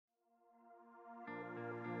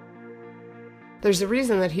There's a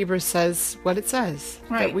reason that Hebrews says what it says.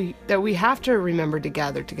 Right. That we have to remember to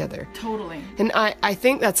gather together. Totally. And I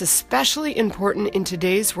think that's especially important in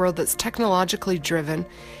today's world that's technologically driven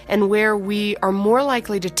and where we are more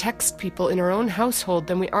likely to text people in our own household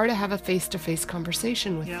than we are to have a face-to-face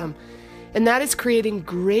conversation with them. And that is creating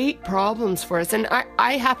great problems for us. And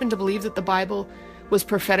I happen to believe that the Bible was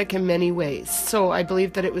prophetic in many ways. So I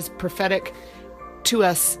believe that it was prophetic to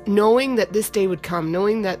us, knowing that this day would come,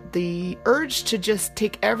 knowing that the urge to just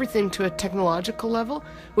take everything to a technological level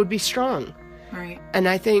would be strong. Right. And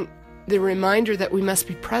I think the reminder that we must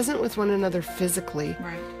be present with one another physically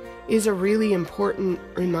is a really important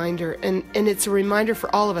reminder. And it's a reminder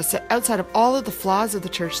for all of us that outside of all of the flaws of the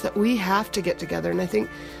church, that we have to get together. And I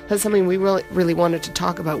think that's something we really wanted to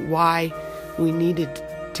talk about, why we needed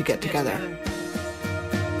to get together.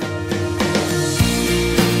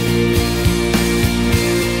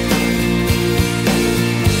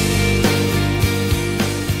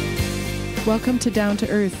 Welcome to Down to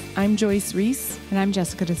Earth. I'm Joyce Reese. And I'm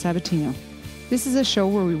Jessica de Sabatino. This is a show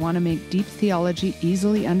where we want to make deep theology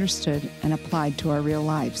easily understood and applied to our real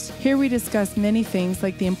lives. Here we discuss many things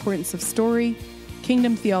like the importance of story,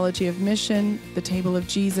 kingdom theology of mission, the table of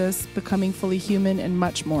Jesus, becoming fully human, and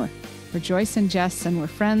much more. We're Joyce and Jess, and we're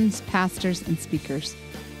friends, pastors, and speakers.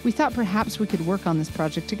 We thought perhaps we could work on this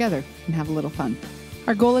project together and have a little fun.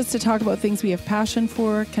 Our goal is to talk about things we have passion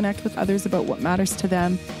for, connect with others about what matters to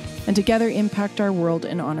them, and together impact our world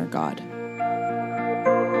and honor God.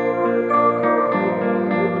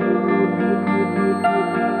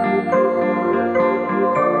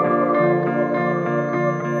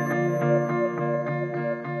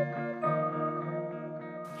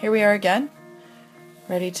 Here we are again,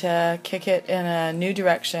 ready to kick it in a new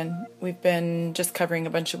direction. We've been just covering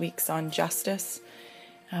a bunch of weeks on justice,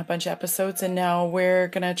 a bunch of episodes, and now we're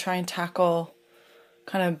going to try and tackle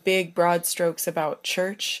kind of big, broad strokes about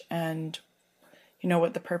church and,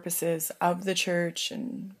 what the purpose is of the church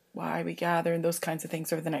and why we gather and those kinds of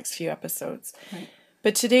things over the next few episodes. Right.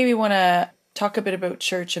 But today we want to talk a bit about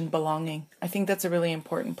church and belonging. I think that's a really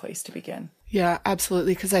important place to begin. Yeah,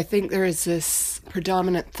 absolutely. Because I think there is this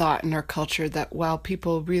predominant thought in our culture that while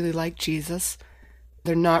people really like Jesus,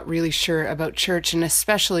 they're not really sure about church. And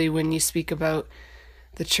especially when you speak about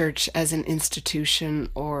the church as an institution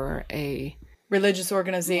or a religious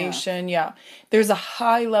organization, There's a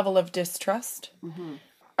high level of distrust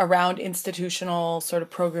around institutional, sort of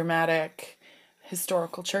programmatic,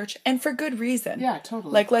 historical church, and for good reason. Yeah,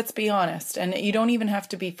 totally. Like, let's be honest, and you don't even have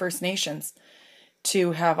to be First Nations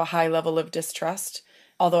to have a high level of distrust,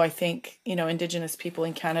 although I think, Indigenous people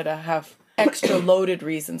in Canada have extra loaded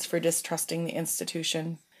reasons for distrusting the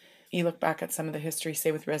institution. You look back at some of the history,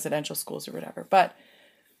 say with residential schools or whatever, but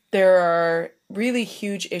there are really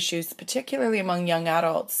huge issues, particularly among young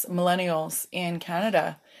adults, millennials in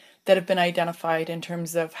Canada, that have been identified in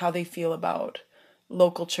terms of how they feel about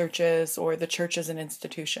local churches or the church as an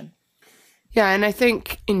institution. Yeah, and I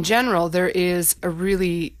think in general, there is a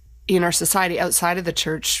really, in our society outside of the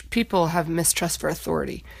church, people have mistrust for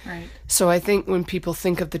authority. Right. So I think when people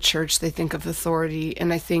think of the church, they think of authority.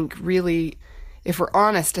 And I think really, if we're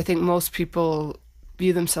honest, I think most people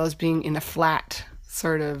view themselves being in a flat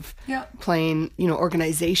sort of plane.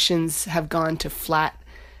 Organizations have gone to flat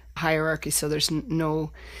hierarchy, so there's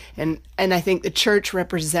no, and I think the church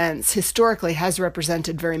historically has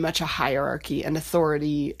represented very much a hierarchy and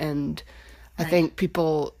authority, and I think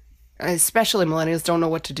people, especially millennials, don't know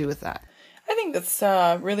what to do with that. I think that's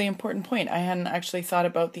a really important point. I hadn't actually thought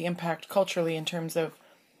about the impact culturally in terms of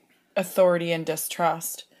authority and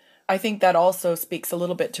distrust. I think that also speaks a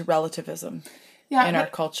little bit to relativism. In our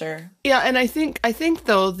culture. Yeah, and I think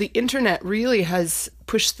though the internet really has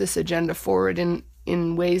pushed this agenda forward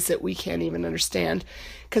in ways that we can't even understand.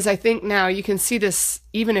 Because I think now you can see this,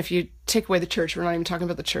 even if you take away the church, we're not even talking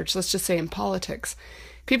about the church, let's just say in politics.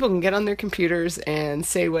 People can get on their computers and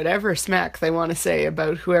say whatever smack they want to say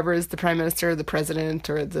about whoever is the prime minister or the president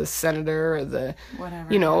or the senator or the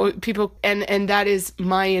whatever. People, and that is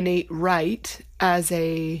my innate right as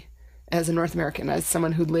a North American, as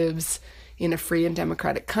someone who lives in a free and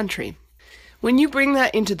democratic country. When you bring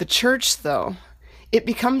that into the church, though, it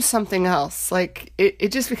becomes something else. Like,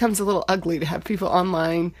 it just becomes a little ugly to have people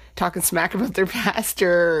online talking smack about their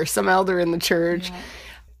pastor or some elder in the church. Yeah.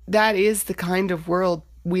 That is the kind of world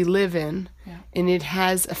we live in, and it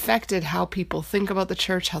has affected how people think about the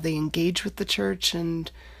church, how they engage with the church, and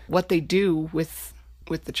what they do with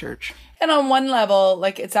the church. And on one level,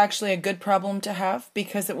 it's actually a good problem to have,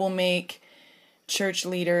 because it will make church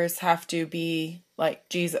leaders have to be like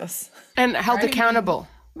Jesus. And held accountable.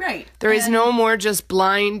 Right. There is no more just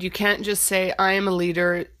blind. You can't just say, I am a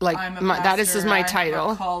leader. Like, I'm a pastor, that is my I title.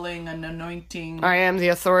 have a calling, an anointing. I am the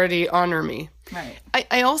authority. Honor me. Right.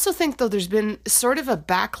 I also think, though, there's been sort of a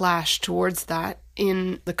backlash towards that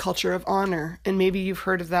in the culture of honor. And maybe you've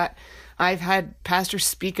heard of that. I've had pastors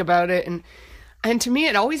speak about it. And to me,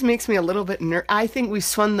 it always makes me a little bit I think we've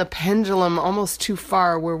swung the pendulum almost too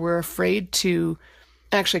far, where we're afraid to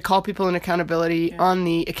actually call people in accountability on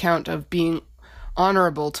the account of being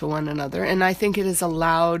honorable to one another. And I think it has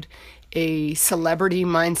allowed a celebrity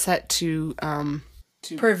mindset to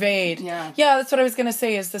pervade. Yeah, that's what I was going to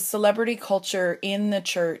say, is the celebrity culture in the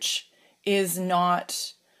church is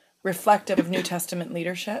not reflective of New Testament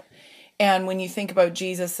leadership. And when you think about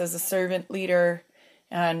Jesus as a servant leader,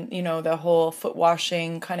 and, you know, the whole foot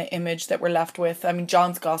washing kind of image that we're left with. I mean,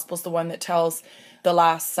 John's gospel is the one that tells the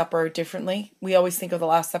Last Supper differently. We always think of the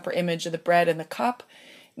Last Supper image of the bread and the cup,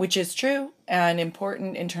 which is true and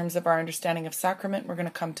important in terms of our understanding of sacrament. We're going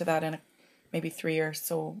to come to that in maybe 3 or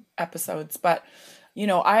so episodes. But, you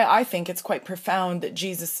know, I think it's quite profound that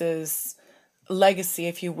Jesus's legacy,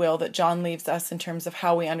 if you will, that John leaves us in terms of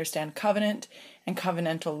how we understand covenant and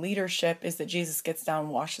covenantal leadership, is that Jesus gets down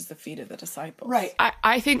and washes the feet of the disciples. Right.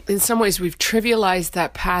 I think in some ways we've trivialized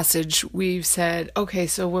that passage. We've said, okay,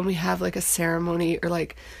 so when we have like a ceremony or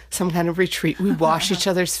like some kind of retreat, we wash each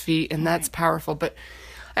other's feet, and that's powerful. But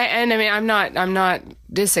I mean, I'm not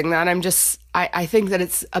dissing that. I think that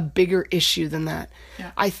it's a bigger issue than that.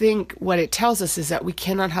 Yeah. I think what it tells us is that we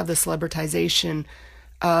cannot have the celebritization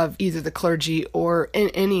of either the clergy or in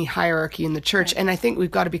any hierarchy in the church. Right. And I think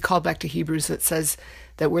we've got to be called back to Hebrews that says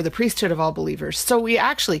that we're the priesthood of all believers. So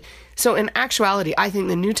in actuality, I think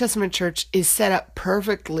the New Testament church is set up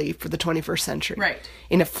perfectly for the 21st century. Right.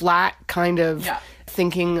 In a flat kind of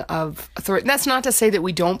thinking of authority. That's not to say that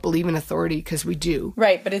we don't believe in authority, because we do.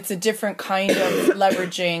 Right, but it's a different kind of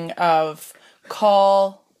leveraging of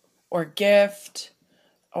call or gift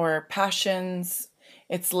or passions.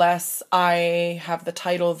 It's less, I have the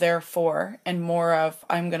title, therefore, and more of,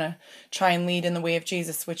 I'm going to try and lead in the way of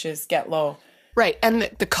Jesus, which is get low. Right.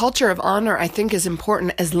 And the culture of honor, I think, is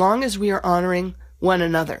important as long as we are honoring one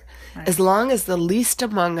another. Right. As long as the least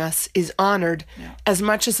among us is honored as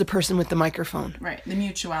much as the person with the microphone. Right. The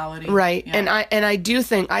mutuality. Right. Yeah. And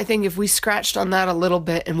I think if we scratched on that a little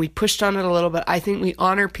bit and we pushed on it a little bit, I think we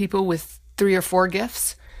honor people with 3 or 4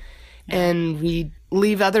 gifts. And we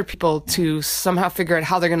leave other people to somehow figure out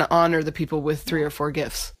how they're going to honor the people with 3 or 4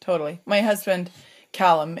 gifts. Totally. My husband,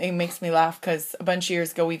 Callum, it makes me laugh because a bunch of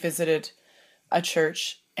years ago we visited a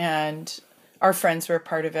church and our friends were a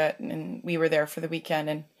part of it, and we were there for the weekend,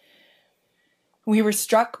 and we were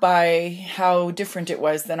struck by how different it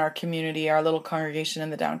was than our community, our little congregation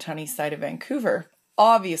in the downtown east side of Vancouver.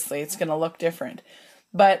 Obviously, it's going to look different.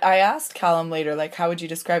 But I asked Callum later, like, how would you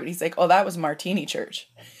describe it? He's like, oh, that was Martini Church.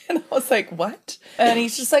 And I was like, what? And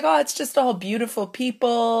he's just like, oh, it's just all beautiful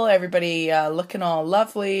people, everybody looking all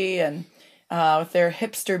lovely, and with their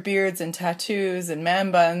hipster beards and tattoos and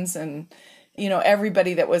man buns, and, you know,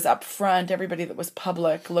 everybody that was up front, everybody that was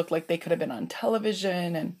public looked like they could have been on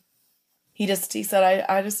television. And he said,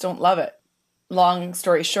 I just don't love it. Long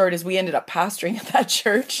story short is we ended up pastoring at that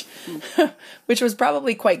church, which was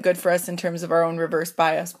probably quite good for us in terms of our own reverse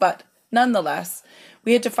bias. But nonetheless,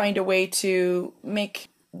 we had to find a way to make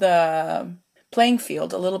the playing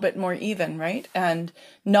field a little bit more even, right? And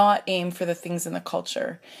not aim for the things in the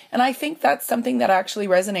culture. And I think that's something that actually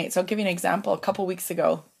resonates. I'll give you an example. A couple weeks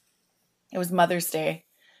ago, it was Mother's Day.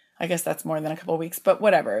 I guess that's more than a couple weeks, but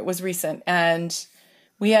whatever. It was recent. And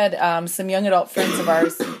we had some young adult friends of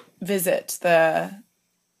ours visit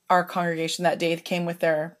our congregation that day. They came with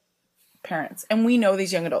their parents, and we know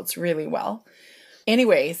these young adults really well.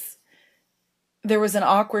 Anyways, there was an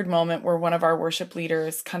awkward moment where one of our worship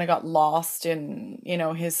leaders kind of got lost in, you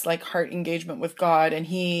know, his like heart engagement with God, and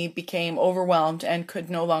he became overwhelmed and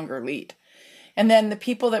could no longer lead. And then the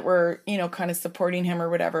people that were, you know, kind of supporting him or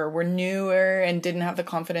whatever were newer and didn't have the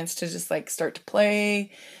confidence to just like start to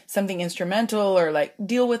play something instrumental or like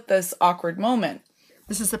deal with this awkward moment.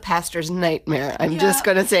 This is the pastor's nightmare. I'm just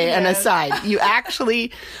going to say an aside. You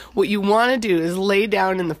actually, what you want to do is lay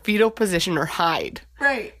down in the fetal position or hide.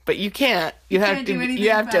 Right. But you can't. You have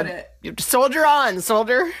to soldier on,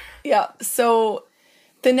 soldier. Yeah. So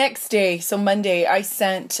the next day, so Monday, I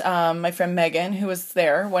sent my friend Megan, who was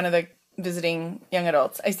there, one of the visiting young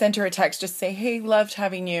adults. I sent her a text just say, hey, loved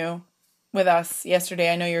having you with us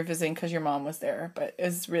yesterday. I know you're visiting because your mom was there, but it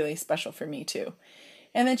was really special for me too.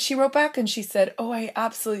 And then she wrote back and she said, oh, I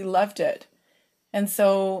absolutely loved it. And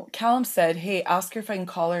so Callum said, hey, ask her if I can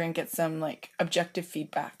call her and get some like objective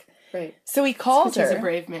feedback. Right. So he called her. He's a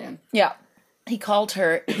brave man. Yeah. he called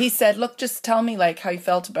her. He said, look, just tell me like how you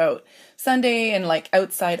felt about Sunday, and like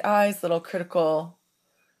outside eyes, little critical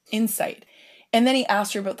insight. And then he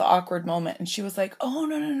asked her about the awkward moment, and she was like, oh,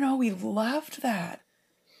 no, we loved that.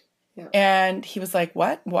 Yeah. And he was like,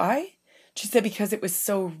 what? Why? She said, because it was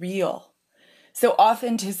so real. So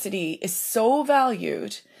authenticity is so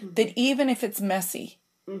valued that even if it's messy,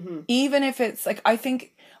 even if it's like, I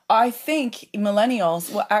think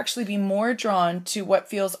millennials will actually be more drawn to what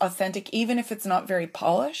feels authentic, even if it's not very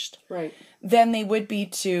polished, right, than they would be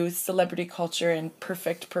to celebrity culture and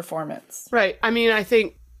perfect performance. Right. I mean, I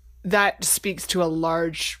think that speaks to a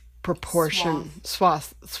large proportion,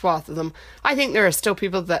 swath of them. I think there are still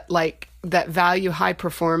people that value high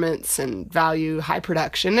performance and value high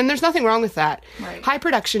production, and there's nothing wrong with that. Right. High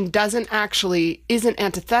production isn't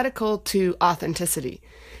antithetical to authenticity.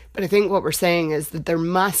 But I think what we're saying is that there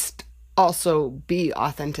must also be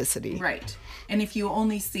authenticity. Right. And if you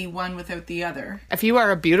only see one without the other. If you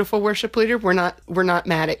are a beautiful worship leader, we're not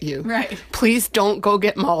mad at you. Right. Please don't go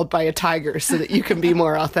get mauled by a tiger so that you can be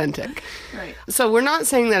more authentic. Right. So we're not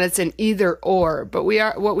saying that it's an either or, but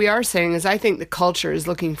what we are saying is I think the culture is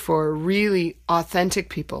looking for really authentic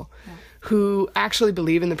people who actually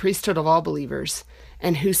believe in the priesthood of all believers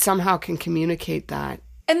and who somehow can communicate that.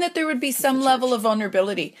 And that there would be some level of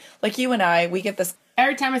vulnerability. Like you and I, we get this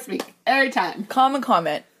every time I speak, common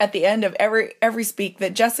comment at the end of every speak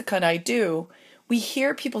that Jessica and I do. We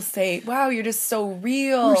hear people say, wow, you're just so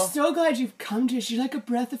real. We're so glad you've come to us. You're like a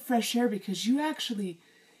breath of fresh air because you're actually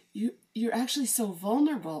so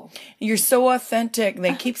vulnerable. You're so authentic. And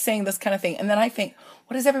they keep saying this kind of thing. And then I think,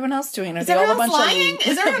 what is everyone else doing? Is everyone else lying?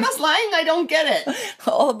 Is everyone else lying? I don't get it.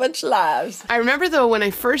 All a bunch of lies. I remember though when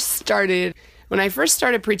I first started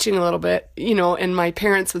preaching a little bit, and my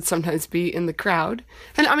parents would sometimes be in the crowd.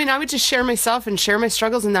 And I mean, I would just share myself and share my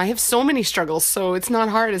struggles. And I have so many struggles, so it's not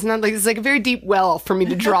hard. It's like a very deep well for me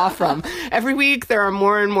to draw from. Every week there are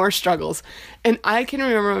more and more struggles. And I can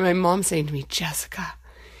remember my mom saying to me, Jessica,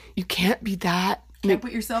 you can't be that. Can't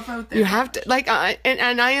put yourself out there. You have to,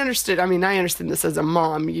 and I understood. I mean, I understood this as a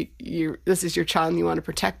mom. This is your child and you want to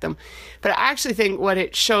protect them. But I actually think what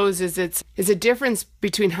it shows is a difference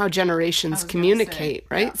between how generations communicate,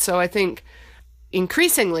 right? Yeah. So I think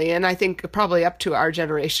increasingly, and I think probably up to our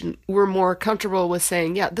generation, we're more comfortable with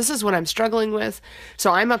saying, yeah, this is what I'm struggling with.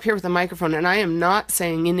 So I'm up here with a microphone, and I am not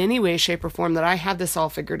saying in any way, shape, or form that I have this all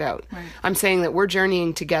figured out. Right. I'm saying that we're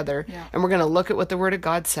journeying together, and we're going to look at what the Word of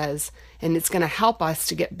God says, and it's going to help us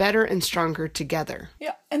to get better and stronger together.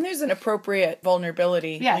 Yeah, and there's an appropriate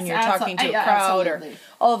vulnerability when you're talking to a crowd or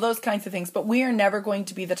all of those kinds of things. But we are never going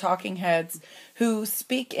to be the talking heads who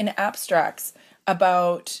speak in abstracts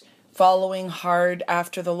about following hard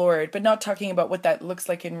after the Lord, but not talking about what that looks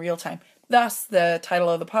like in real time. Thus, the title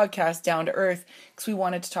of the podcast, Down to Earth, because we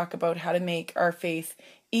wanted to talk about how to make our faith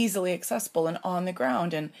easily accessible and on the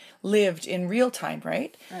ground and lived in real time,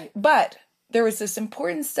 right? Right. But there was this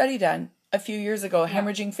important study done a few years ago, a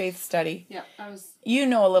hemorrhaging faith study. Yeah, You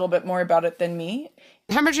know a little bit more about it than me.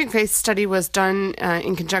 The hemorrhaging faith study was done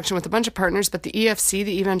in conjunction with a bunch of partners, but the EFC,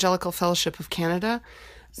 the Evangelical Fellowship of Canada,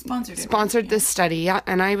 sponsored this study,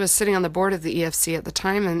 and I was sitting on the board of the EFC at the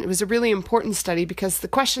time, and it was a really important study because the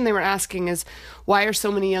question they were asking is, why are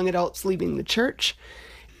so many young adults leaving the church?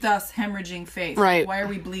 Thus, hemorrhaging faith. Right. Why are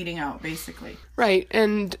we bleeding out, basically? Right,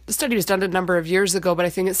 and the study was done a number of years ago, but I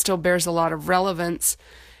think it still bears a lot of relevance.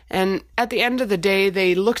 And at the end of the day,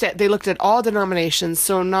 they looked at all denominations,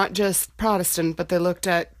 so not just Protestant, but they looked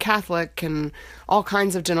at Catholic and all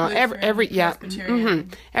kinds of every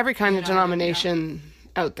kind of denomination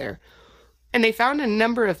out there. And they found a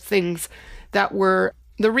number of things that were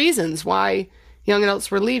the reasons why young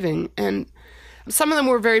adults were leaving. And some of them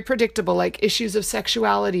were very predictable, like issues of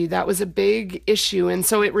sexuality. That was a big issue. And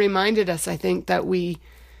so it reminded us, I think, that we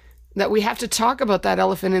have to talk about that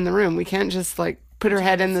elephant in the room. We can't just put our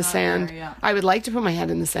head in the sand. There, yeah. I would like to put my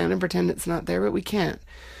head in the sand and pretend it's not there, but we can't.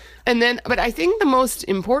 But I think the most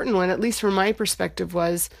important one, at least from my perspective,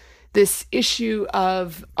 was this issue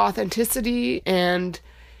of authenticity, and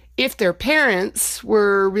if their parents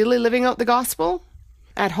were really living out the gospel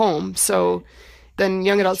at home. So then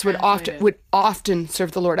young adults would often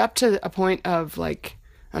serve the Lord up to a point of in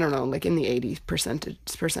the 80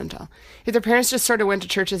 percentile. If their parents just sort of went to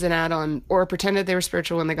church as an add-on or pretended they were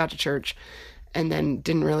spiritual when they got to church and then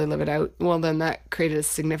didn't really live it out, well, then that created a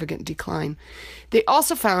significant decline. They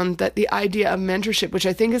also found that the idea of mentorship, which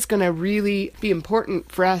I think is going to really be important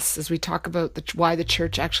for us as we talk about why the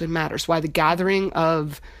church actually matters, why the gathering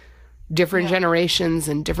of different generations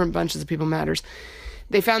and different bunches of people matters.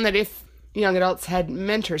 They found that if young adults had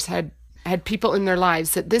mentors, had had people in their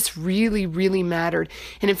lives, that this really, really mattered.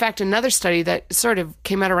 And in fact, another study that sort of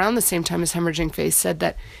came out around the same time as Hemorrhaging Faith said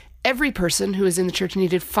that every person who was in the church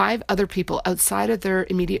needed 5 other people outside of their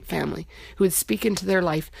immediate family who would speak into their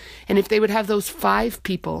life. And if they would have those 5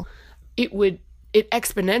 people, it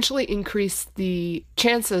exponentially increased the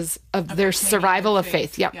chances of their survival of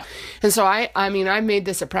faith. Yeah. And so I mean, I made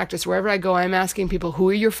this a practice. Wherever I go, I'm asking people, who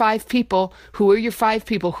are your 5 people? Who are your 5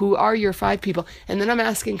 people? Who are your 5 people? And then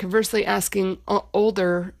I'm conversely asking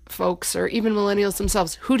older folks or even millennials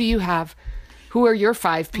themselves, who do you have? Who are your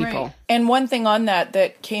 5 people? Right. And one thing on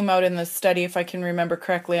that came out in the study, if I can remember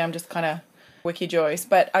correctly, I'm just kind of Wiki Joyce,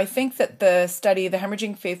 but I think that the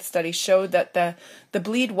Hemorrhaging Faith study showed that the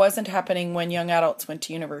bleed wasn't happening when young adults went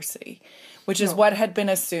to university, which is what had been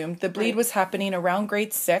assumed. The bleed was happening around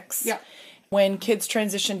grade 6. Yeah. When kids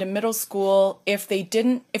transitioned to middle school, if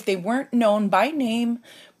they weren't known by name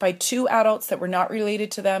by 2 adults that were not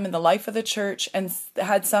related to them in the life of the church and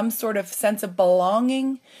had some sort of sense of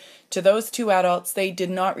belonging to those 2 adults, they did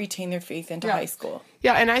not retain their faith into high school.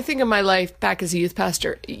 Yeah, and I think of my life back as a youth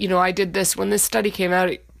pastor, I did this, when this study came out,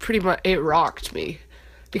 it rocked me.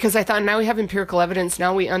 Because I thought, now we have empirical evidence,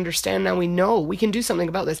 now we understand, now we know, we can do something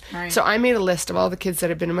about this. Right. So I made a list of all the kids that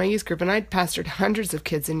had been in my youth group, and I'd pastored hundreds of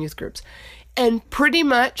kids in youth groups. And pretty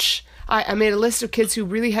much, I made a list of kids who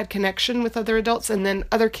really had connection with other adults, and then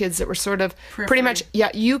other kids that were sort of, pretty much,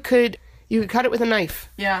 you could cut it with a knife.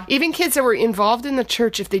 Yeah. Even kids that were involved in the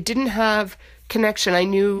church, if they didn't have connection, I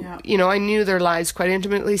knew, I knew their lives quite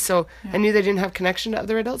intimately, so I knew they didn't have connection to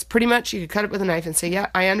other adults. Pretty much, you could cut it with a knife and say, yeah,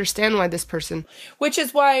 I understand why this person. Which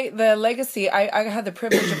is why the legacy, I had the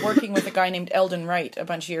privilege of working with a guy named Eldon Wright a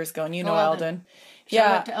bunch of years ago, and Eldon.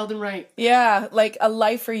 Shout out to Eldon Wright. Yeah, like a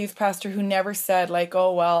lifer youth pastor who never said like,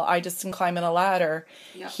 oh, well, I just didn't climb in a ladder.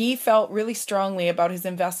 Yeah. He felt really strongly about his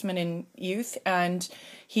investment in youth, and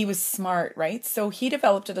he was smart, right? So he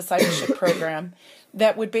developed a discipleship program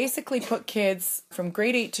that would basically put kids from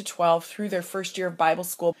grade 8 to 12 through their first year of Bible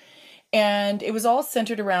school. And it was all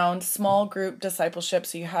centered around small group discipleship.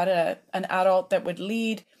 So you had an adult that would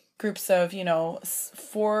lead groups of,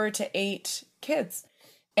 4 to 8 kids.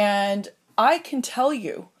 And I can tell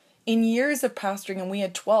you, in years of pastoring, and we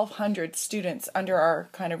had 1,200 students under our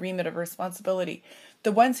kind of remit of responsibility,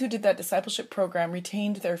 the ones who did that discipleship program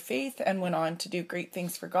retained their faith and went on to do great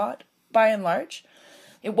things for God, by and large.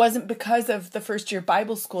 It wasn't because of the first year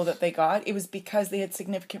Bible school that they got. It was because they had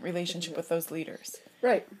significant relationship with those leaders.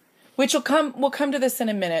 Right. Which we'll come to this in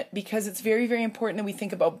a minute, because it's very, very important that we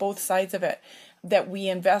think about both sides of it, that we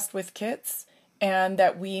invest with kids and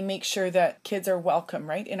that we make sure that kids are welcome,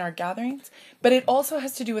 right, in our gatherings. But it also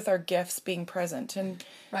has to do with our gifts being present. And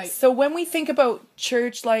so when we think about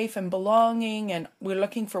church life and belonging, and we're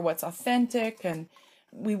looking for what's authentic, and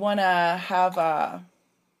we want to have a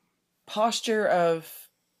posture of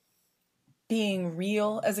being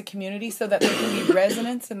real as a community so that there can be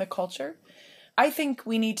resonance in the culture, I think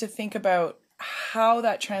we need to think about how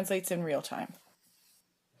that translates in real time.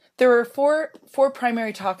 There were four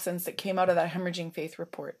primary toxins that came out of that Hemorrhaging Faith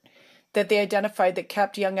report that they identified that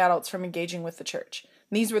kept young adults from engaging with the church.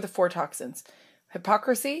 And these were the 4 toxins: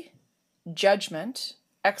 hypocrisy, judgment,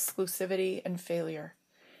 exclusivity, and failure.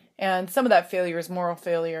 And some of that failure is moral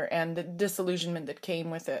failure and the disillusionment that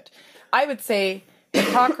came with it. I would say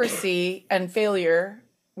hypocrisy and failure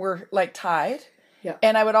were like tied. Yeah.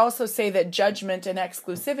 And I would also say that judgment and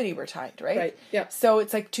exclusivity were tied, right? Right. Yeah. So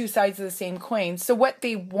it's like 2 sides of the same coin. So what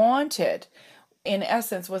they wanted, in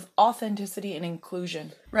essence, was authenticity and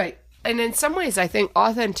inclusion. Right. And in some ways, I think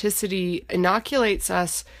authenticity inoculates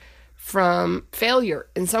us from failure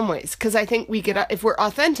in some ways. Because I think if we're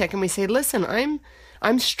authentic and we say, listen,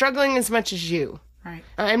 I'm struggling as much as you. Right.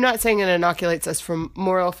 I'm not saying it inoculates us from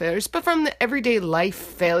moral failures, but from the everyday life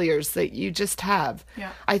failures that you just have.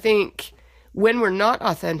 Yeah. I think when we're not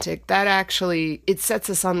authentic, that actually, it sets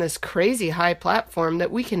us on this crazy high platform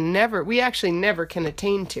that we actually never can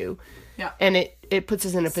attain to. Yeah. And it puts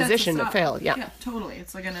us in a position to fail. Yeah. Yeah, totally.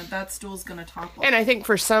 It's like that stool's going to topple. And I think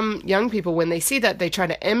for some young people, when they see that, they try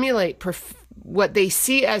to emulate what they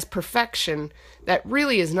see as perfection that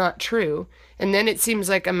really is not true. And then it seems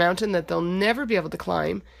like a mountain that they'll never be able to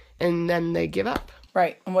climb, and then they give up.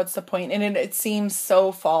 Right. And what's the point? And it seems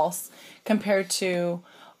so false compared to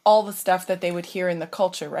all the stuff that they would hear in the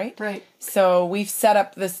culture, right? Right. So we've set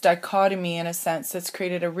up this dichotomy, in a sense, that's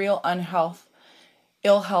created a real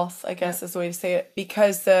ill health, I guess is the way to say it,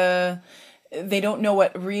 because they don't know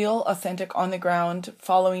what real, authentic, on the ground,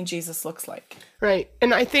 following Jesus looks like. Right.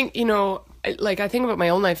 And I think, I think about my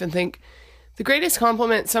own life and think the greatest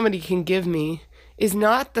compliment somebody can give me is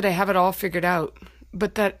not that I have it all figured out,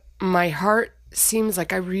 but that my heart seems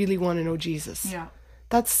like I really want to know Jesus. Yeah.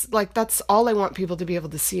 That's all I want people to be able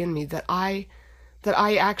to see in me, that I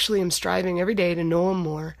actually am striving every day to know him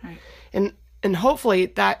more. Right. And hopefully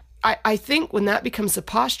that, I think when that becomes the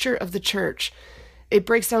posture of the church, it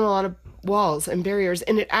breaks down a lot of walls and barriers,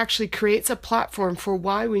 and it actually creates a platform for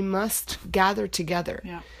why we must gather together.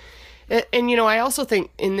 Yeah. And I also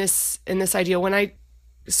think in this idea, when I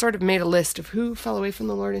sort of made a list of who fell away from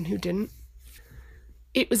the Lord and who didn't,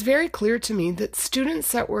 it was very clear to me that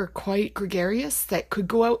students that were quite gregarious, that could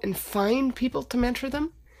go out and find people to mentor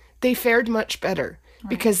them, they fared much better. Right.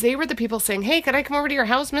 Because they were the people saying, hey, could I come over to your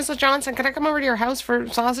house, Mrs. Johnson? Could I come over to your house for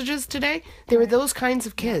sausages today? They were those kinds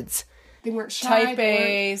of kids. They weren't shy. Type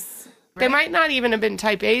A's. They might not even have been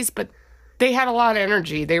type A's, but they had a lot of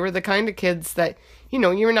energy. They were the kind of kids that, you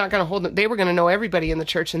were not going to hold them. They were going to know everybody in the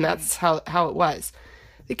church, and that's how it was.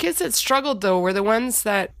 The kids that struggled, though, were the ones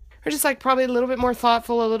that are just like probably a little bit more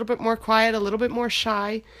thoughtful, a little bit more quiet, a little bit more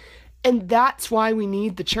shy. And that's why we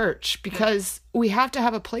need the church, because we have to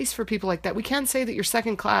have a place for people like that. We can't say that you're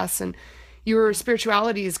second class and your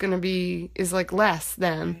spirituality is like less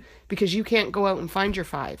than, because you can't go out and find your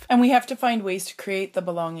five. And we have to find ways to create the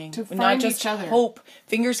belonging. To not find just each other. Hope,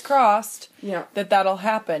 fingers crossed, Yeah. that'll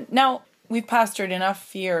happen. Now, we've pastored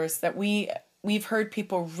enough years that we've heard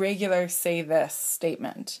people regularly say this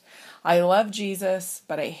statement: I love Jesus,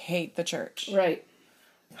 but I hate the church. Right.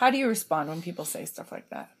 How do you respond when people say stuff like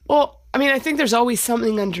that? Well, I mean, I think there's always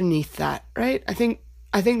something underneath that, right? I think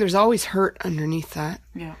there's always hurt underneath that.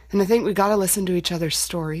 Yeah. And I think we got to listen to each other's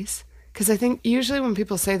stories, because I think usually when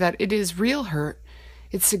people say that, it is real hurt.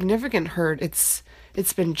 It's significant hurt. It's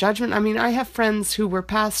been judgment. I mean, I have friends who were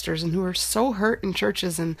pastors and who were so hurt in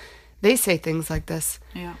churches, and they say things like this.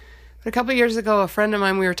 Yeah. But a couple of years ago, a friend of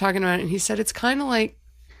mine, we were talking about it, and he said it's kind of like,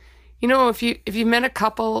 if you met a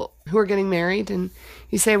couple who are getting married and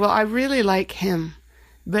you say, well, I really like him,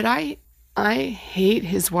 but I hate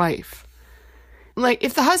his wife. Like,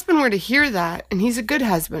 if the husband were to hear that, and he's a good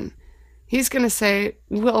husband, he's going to say,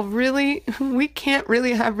 well, really, we can't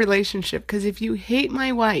really have a relationship, because if you hate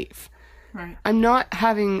my wife, right, I'm not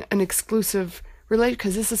having an exclusive relationship,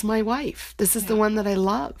 because this is my wife. This is the one that I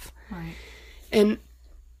love. Right. And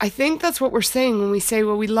I think that's what we're saying when we say,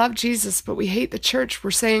 well, we love Jesus, but we hate the church. We're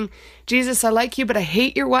saying, Jesus, I like you, but I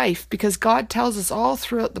hate your wife, because God tells us all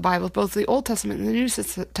throughout the Bible, both the Old Testament and the New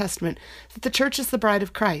Testament, that the church is the bride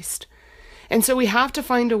of Christ. And so we have to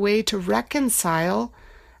find a way to reconcile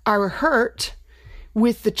our hurt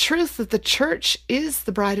with the truth that the church is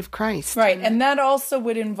the bride of Christ. Right. And that also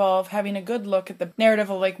would involve having a good look at the narrative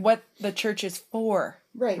of like what the church is for.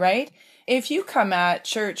 Right. Right? If you come at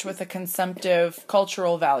church with a consumptive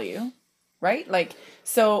cultural value, right? Like,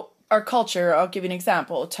 so our culture, I'll give you an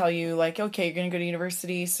example, I'll tell you like, okay, you're going to go to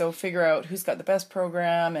university, so figure out who's got the best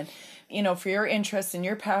program, and, for your interests and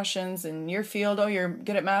your passions and your field, you're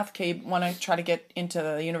good at math, okay, you want to try to get into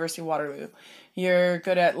the University of Waterloo. You're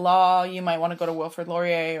good at law, you might want to go to Wilfrid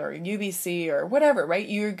Laurier or UBC or whatever, right?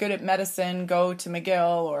 You're good at medicine, go to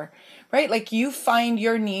McGill, or, right? Like, you find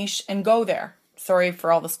your niche and go there. Sorry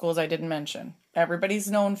for all the schools I didn't mention. Everybody's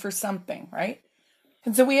known for something, right?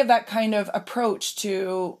 And so we have that kind of approach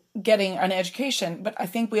to getting an education, but I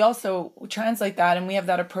think we also translate that, and we have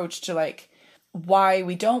that approach to like why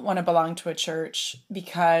we don't want to belong to a church,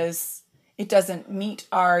 because it doesn't meet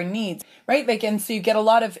our needs, right? Like, and so you get a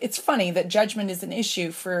lot of, it's funny that judgment is an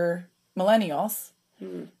issue for millennials,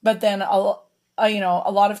 but then a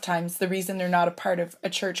lot of times the reason they're not a part of a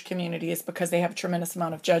church community is because they have a tremendous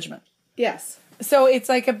amount of judgment. Yes. So it's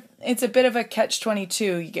like it's a bit of a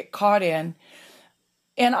catch-22 you get caught in.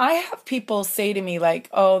 And I have people say to me like,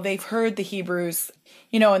 oh, they've heard the Hebrews,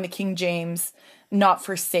 in the King James, not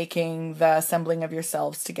forsaking the assembling of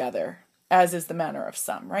yourselves together, as is the manner of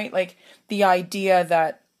some, right? Like the idea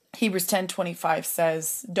that Hebrews 10:25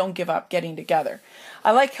 says, don't give up getting together.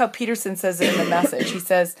 I like how Peterson says it in the Message. He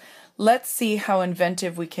says, let's see how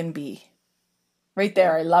inventive we can be. Right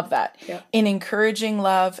there, I love that. Yeah. In encouraging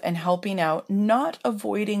love and helping out, not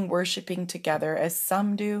avoiding worshiping together as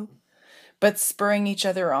some do, but spurring each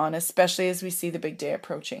other on, especially as we see the big day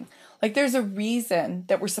approaching. Like, there's a reason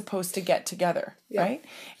that we're supposed to get together, right?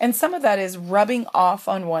 And some of that is rubbing off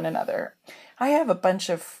on one another. I have a bunch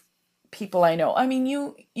of people I know. I mean,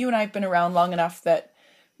 you and I have been around long enough that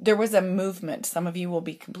there was a movement. Some of you will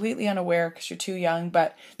be completely unaware because you're too young,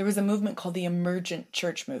 but there was a movement called the Emergent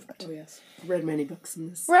Church Movement. Oh, yes. Read many books in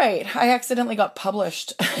this. Right. I accidentally got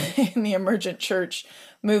published in the Emergent Church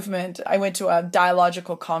Movement. I went to a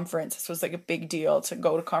dialogical conference. This was like a big deal to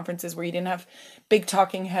go to conferences where you didn't have big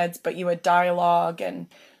talking heads, but you had dialogue,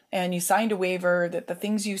 and you signed a waiver that the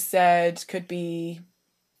things you said could be,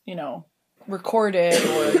 recorded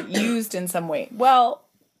or used in some way. Well,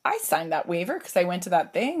 I signed that waiver because I went to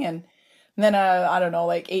that thing. And then, I don't know,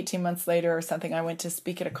 like 18 months later or something, I went to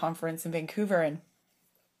speak at a conference in Vancouver, and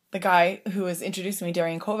the guy who was introducing me,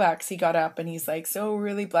 Darian Kovacs, he got up and he's like, so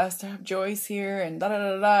really blessed to have Joyce here and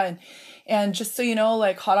da-da-da-da. And just so you know,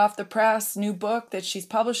 like hot off the press, new book that she's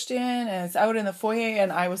published in and it's out in the foyer.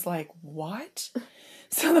 And I was like, what?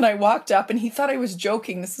 So then I walked up and he thought I was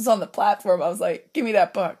joking. This is on the platform. I was like, give me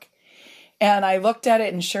that book. And I looked at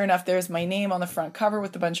it and sure enough, there's my name on the front cover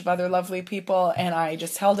with a bunch of other lovely people. And I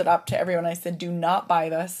just held it up to everyone. I said, do not buy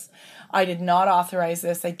this. I did not authorize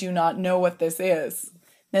this. I do not know what this is.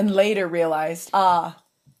 Then later realized,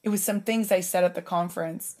 it was some things I said at the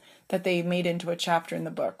conference that they made into a chapter in the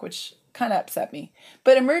book, which kind of upset me.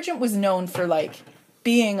 But Emergent was known for like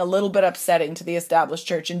being a little bit upsetting to the established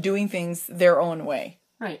church and doing things their own way.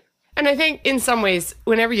 Right. And I think in some ways,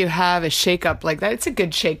 whenever you have a shakeup like that, it's a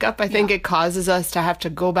good shakeup. I think it causes us to have to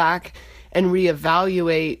go back and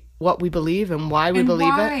reevaluate what we believe and why we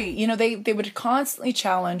believe it. You know, they would constantly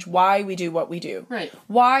challenge why we do what we do. Right.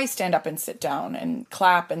 Why stand up and sit down and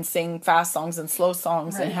clap and sing fast songs and slow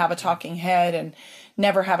songs and have a talking head and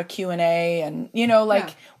never have a Q&A and, you know,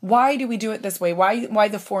 like, why do we do it this way? Why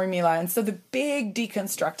the formula? And so the big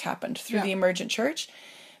deconstruct happened through the Emergent Church.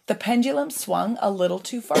 The pendulum swung a little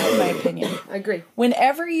too far, in my opinion. I agree.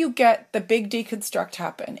 Whenever you get the big deconstruct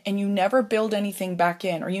happen and you never build anything back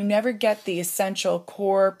in or you never get the essential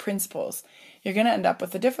core principles, you're going to end up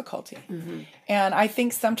with a difficulty. Mm-hmm. And I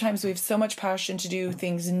think sometimes we have so much passion to do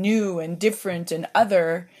things new and different and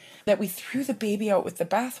other that we threw the baby out with the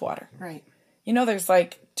bathwater. Right. You know, there's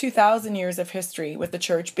like 2,000 years of history with the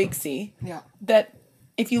church, big C, that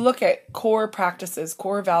if you look at core practices,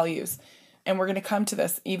 core values, and we're going to come to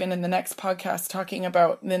this even in the next podcast, talking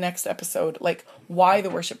about the next episode, like why the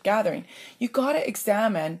worship gathering. You got to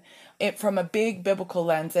examine it from a big biblical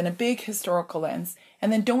lens and a big historical lens,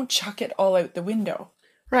 and then don't chuck it all out the window.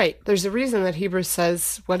 Right. There's a reason that Hebrews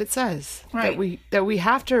says what it says. Right. That we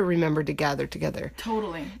have to remember to gather together.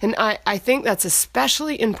 Totally. And I think that's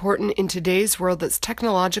especially important in today's world that's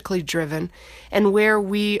technologically driven and where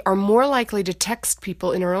we are more likely to text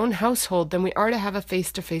people in our own household than we are to have a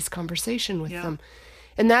face-to-face conversation with them.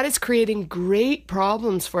 And that is creating great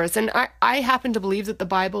problems for us. And I happen to believe that the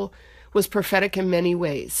Bible was prophetic in many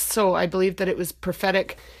ways. So I believe that it was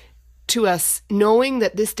prophetic to us, knowing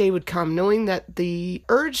that this day would come, knowing that the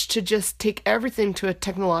urge to just take everything to a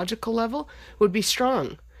technological level would be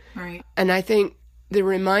strong. Right. And I think the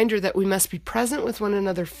reminder that we must be present with one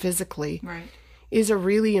another physically is a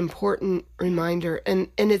really important reminder. And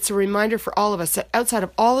it's a reminder for all of us that outside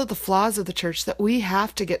of all of the flaws of the church, that we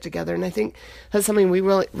have to get together. And I think that's something we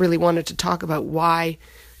really wanted to talk about, why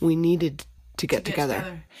we needed to get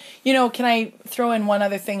together. You know, can I throw in one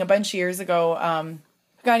other thing? A bunch of years ago,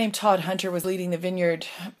 a guy named Todd Hunter was leading the Vineyard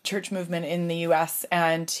church movement in the U.S.,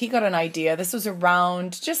 and he got an idea. This was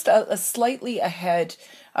around just a slightly ahead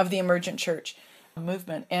of the Emergent Church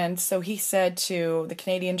movement. And so he said to the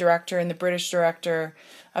Canadian director and the British director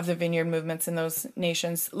of the Vineyard movements in those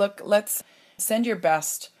nations, look, let's send your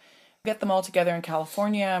best, get them all together in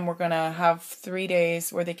California, and we're going to have 3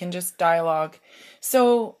 days where they can just dialogue.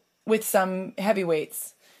 So with some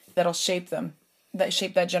heavyweights that'll shape them, that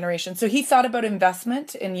shaped that generation. So he thought about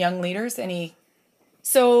investment in young leaders, and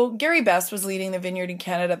so Gary Best was leading the Vineyard in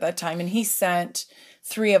Canada at that time, and he sent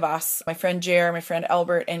 3 of us, my friend Jer, my friend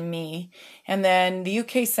Albert, and me. And then the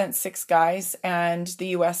UK sent 6 guys, and the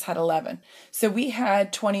US had 11. So we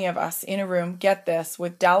had 20 of us in a room, get this,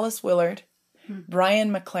 with Dallas Willard,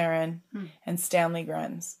 Brian McLaren, and Stanley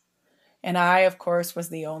Grenz. And I, of course, was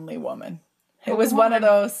the only woman. It was one of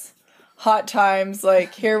those hot times,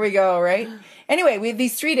 like, here we go, right? Anyway, we had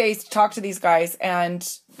these 3 days to talk to these guys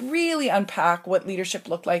and really unpack what leadership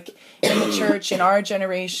looked like in the church, in our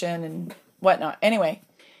generation, and whatnot. Anyway,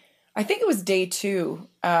 I think it was day 2.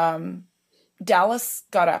 Dallas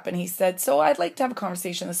got up and he said, so I'd like to have a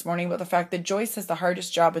conversation this morning about the fact that Joyce has the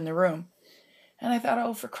hardest job in the room. And I thought,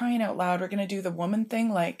 oh, for crying out loud, we're going to do the woman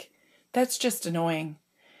thing? Like, that's just annoying.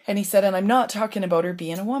 And he said, and I'm not talking about her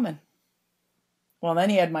being a woman. Well,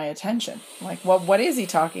 then he had my attention. I'm like, well, what is he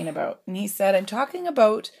talking about? And he said, I'm talking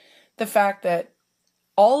about the fact that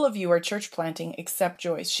all of you are church planting except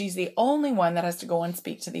Joyce. She's the only one that has to go and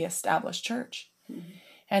speak to the established church. Mm-hmm.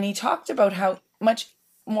 And he talked about how much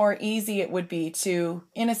more easy it would be to,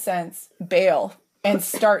 in a sense, bail and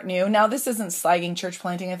start new. Now, this isn't slagging church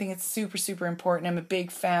planting. I think it's super, super important. I'm a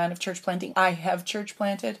big fan of church planting. I have church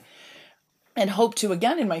planted and hope to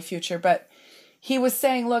again in my future. But he was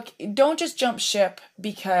saying, look, don't just jump ship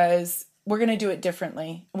because we're going to do it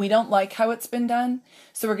differently. We don't like how it's been done,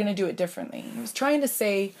 so we're going to do it differently. He was trying to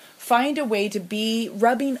say, find a way to be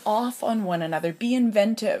rubbing off on one another, be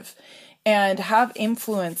inventive, and have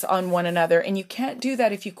influence on one another. And you can't do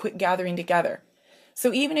that if you quit gathering together.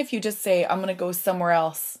 So even if you just say, I'm going to go somewhere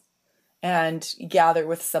else and gather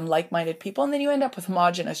with some like-minded people, and then you end up with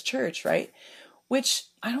homogenous church, right? Which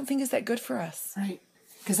I don't think is that good for us. Right.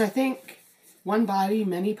 Because I think one body,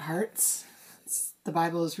 many parts. The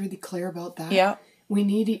Bible is really clear about that. Yeah. We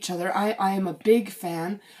need each other. I am a big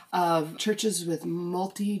fan of churches with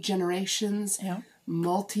multi-generations,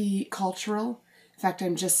 multicultural. In fact,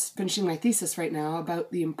 I'm just finishing my thesis right now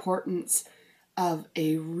about the importance of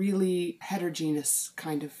a really heterogeneous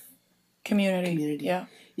kind of community. Yeah.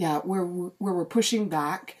 Yeah, where we're pushing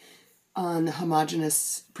back on the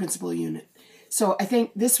homogeneous principle unit. So I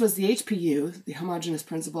think this was the HPU, the homogeneous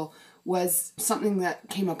principle, was something that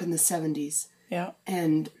came up in the 70s. Yeah.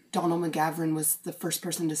 And Donald McGavran was the first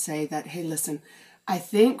person to say that, hey, listen, I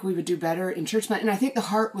think we would do better in church. And I think the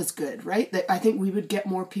heart was good, right? That I think we would get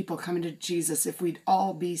more people coming to Jesus if we'd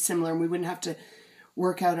all be similar and we wouldn't have to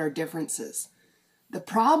work out our differences. The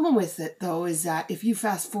problem with it, though, is that if you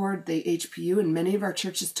fast forward the HPU, and many of our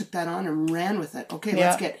churches took that on and ran with it. Okay,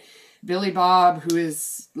 let's get Billy Bob, who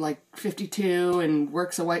is like 52 and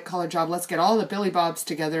works a white-collar job. Let's get all the Billy Bobs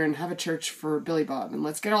together and have a church for Billy Bob. And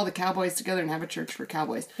let's get all the cowboys together and have a church for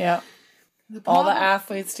cowboys. Yeah. All the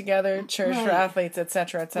athletes together, church for athletes,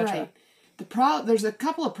 etc., etc. Right. There's a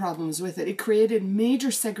couple of problems with it. It created major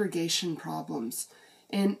segregation problems.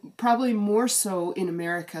 And probably more so in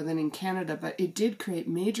America than in Canada, but it did create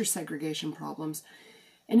major segregation problems.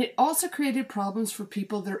 And it also created problems for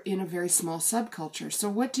people that are in a very small subculture. So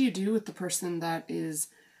what do you do with the person that is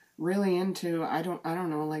really into, I don't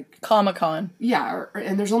know, like Comic-Con. Yeah,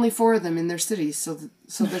 and there's only 4 of them in their cities, so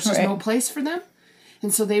there's just no place for them.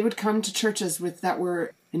 And so they would come to churches that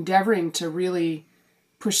were endeavoring to really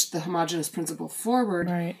push the homogeneous principle forward.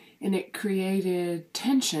 Right. And it created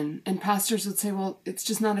tension. And pastors would say, well, it's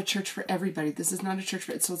just not a church for everybody. This is not a church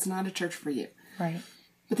for it, so it's not a church for you. Right.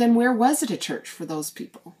 But then where was it a church for those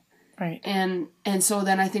people? Right. And so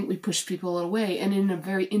then I think we pushed people away. And in a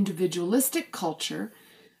very individualistic culture,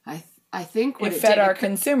 I think it fed our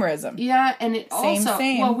consumerism. Yeah, and it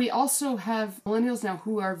same. Well, we also have millennials now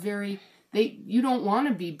who are you don't want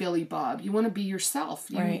to be Billy Bob. You want to be yourself.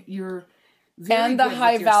 You're very and the good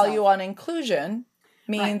high with yourself. Value on inclusion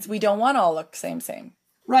means we don't want to all look same.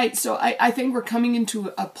 Right. So I think we're coming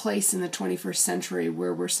into a place in the 21st century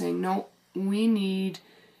where we're saying, no, we need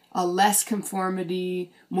a less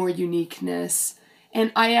conformity, more uniqueness.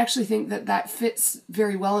 And I actually think that fits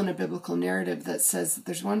very well in a biblical narrative that says that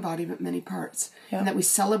there's one body but many parts. Yeah. And that we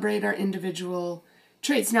celebrate our individual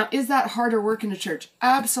traits. Now, is that harder work in a church?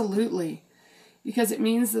 Absolutely. Because it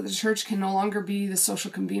means that the church can no longer be the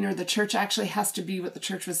social convener. The church actually has to be what the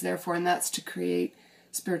church was there for, and that's to create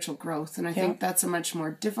spiritual growth. And I think that's a much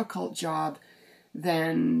more difficult job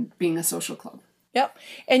than being a social club. Yep.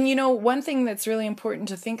 And one thing that's really important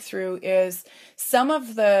to think through is some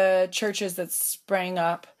of the churches that sprang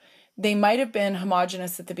up, they might have been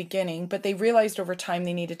homogenous at the beginning, but they realized over time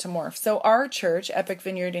they needed to morph. So our church, Epic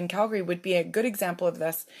Vineyard in Calgary, would be a good example of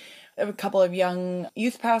this. A couple of young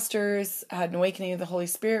youth pastors had an awakening of the Holy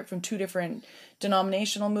Spirit from 2 different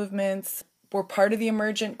denominational movements, were part of the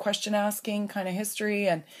emergent question-asking kind of history,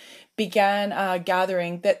 and began a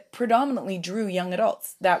gathering that predominantly drew young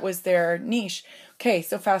adults. That was their niche. Okay,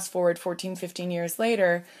 so fast forward 14, 15 years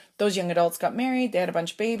later, those young adults got married, they had a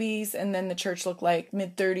bunch of babies, and then the church looked like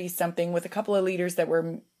mid-30s something with a couple of leaders that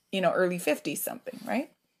were, early 50s something,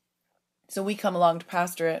 right? So we come along to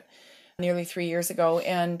pastor it nearly 3 years ago,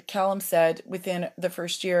 and Callum said within the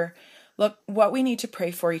first year, look, what we need to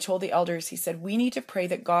pray for, he told the elders, he said, we need to pray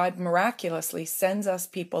that God miraculously sends us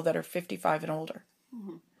people that are 55 and older.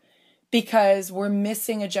 Mm-hmm. Because we're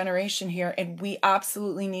missing a generation here, and we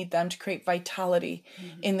absolutely need them to create vitality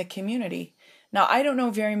in the community. Now, I don't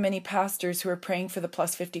know very many pastors who are praying for the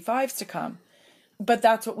plus 55s to come, but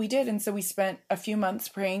that's what we did. And so we spent a few months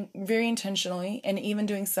praying very intentionally and even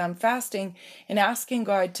doing some fasting and asking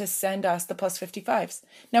God to send us the plus 55s.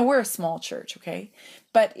 Now, we're a small church, okay?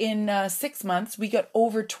 But in 6 months, we got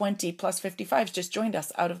over 20 plus 55s just joined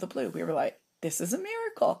us out of the blue. We were like, this is a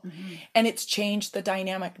miracle. Mm-hmm. And it's changed the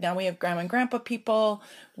dynamic. Now we have grandma and grandpa people.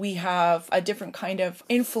 We have a different kind of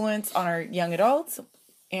influence on our young adults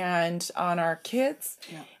and on our kids.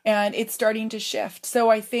 Yeah. And it's starting to shift.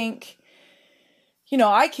 So I think,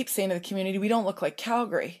 I keep saying to the community, we don't look like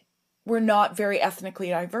Calgary. We're not very ethnically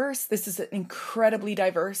diverse. This is an incredibly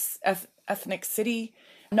diverse ethnic city.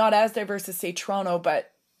 Not as diverse as, say, Toronto,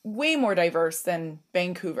 but way more diverse than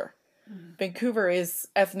Vancouver. Vancouver is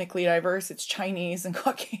ethnically diverse. It's Chinese and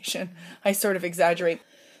Caucasian. I sort of exaggerate.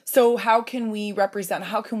 So how can we represent,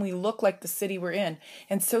 how can we look like the city we're in?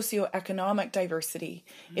 And socioeconomic diversity.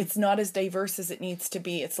 It's not as diverse as it needs to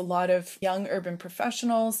be. It's a lot of young urban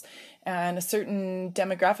professionals and a certain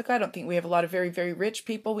demographic. I don't think we have a lot of very, very rich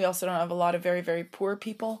people. We also don't have a lot of very, very poor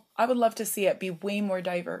people. I would love to see it be way more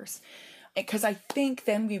diverse. Because I think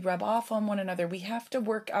then we rub off on one another. We have to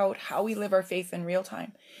work out how we live our faith in real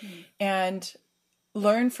time and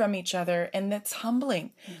learn from each other. And that's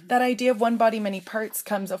humbling. That idea of one body, many parts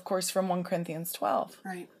comes, of course, from 1 Corinthians 12.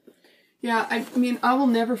 Right. Yeah, I mean, I will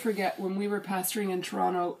never forget when we were pastoring in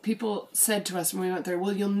Toronto, people said to us when we went there,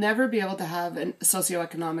 well, you'll never be able to have a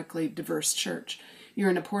socioeconomically diverse church. You're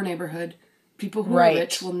in a poor neighborhood. People who are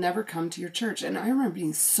rich will never come to your church. And I remember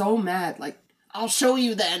being so mad, like, I'll show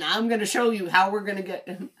you then. I'm going to show you how we're going to get...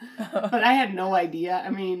 But I had no idea. I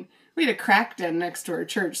mean, we had a crack den next to our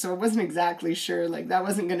church, so I wasn't exactly sure. Like, that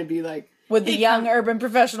wasn't going to be like... Would the young urban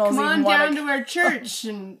professionals come even on down to our church,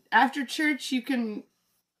 and after church you can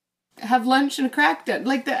have lunch in a crack den.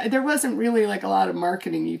 Like, there wasn't really like a lot of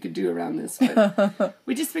marketing you could do around this. But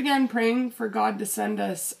we just began praying for God to send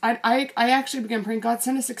us... I actually began praying, God,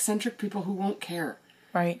 send us eccentric people who won't care.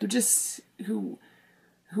 Right.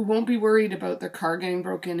 Who won't be worried about their car getting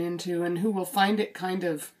broken into, and who will find it kind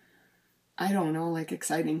of, I don't know, like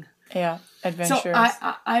exciting. Yeah, adventurous.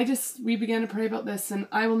 So we began to pray about this, and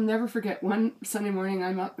I will never forget one Sunday morning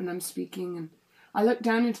I'm up and I'm speaking, and I look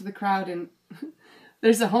down into the crowd, and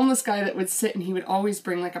there's a homeless guy that would sit, and he would always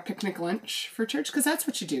bring like a picnic lunch for church, because that's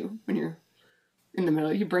what you do when you're in the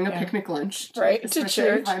middle. You bring a picnic lunch. To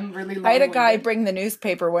church. I'm really I had a guy bring the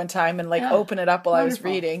newspaper one time and open it up while I was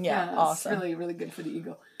reading. Yeah, awesome. It's really, really good for the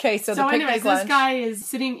ego. Okay, so the picnic anyways, lunch. This guy is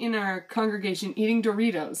sitting in our congregation eating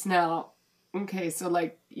Doritos. Now, okay, so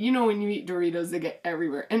like, you know when you eat Doritos, they get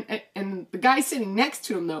everywhere. And the guy sitting next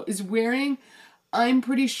to him, though, is wearing, I'm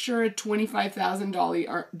pretty sure, a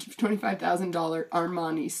 $25,000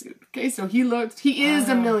 Armani suit. Okay, so he is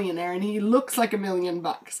a millionaire, and he looks like $1 million.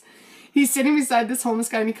 He's sitting beside this homeless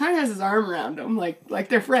guy, and he kind of has his arm around him, like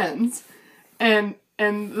they're friends. And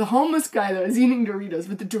the homeless guy, though, is eating Doritos,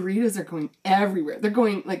 but the Doritos are going everywhere. They're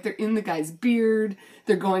going, like, they're in the guy's beard.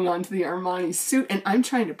 They're going onto the Armani suit. And I'm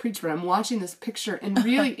trying to preach, but I'm watching this picture. And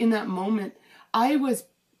really, in that moment, I was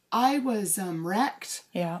wrecked.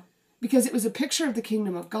 Yeah. Because it was a picture of the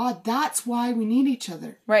kingdom of God. That's why we need each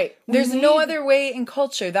other. Right. There's no other way in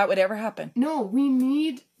culture that would ever happen. No, we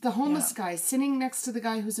need the homeless guy sitting next to the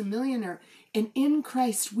guy who's a millionaire. And in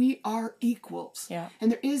Christ, we are equals. Yeah.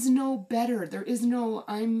 And there is no better. There is no,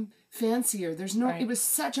 I'm fancier. There's no, It was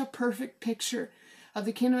such a perfect picture of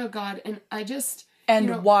the kingdom of God. And I just...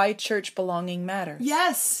 And why church belonging matters.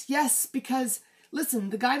 Yes. Because, listen,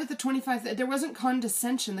 the guy with the there wasn't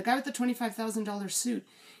condescension. The guy with the $25,000 suit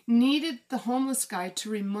needed the homeless guy to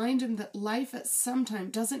remind him that life at some time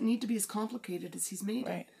doesn't need to be as complicated as he's made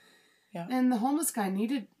it. Yeah. And the homeless guy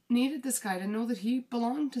needed this guy to know that he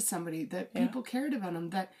belonged to somebody, that people cared about him,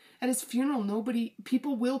 that at his funeral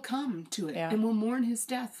people will come to it and will mourn his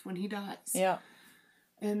death when he dies. Yeah.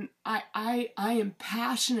 And I am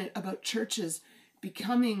passionate about churches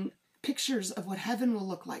becoming pictures of what heaven will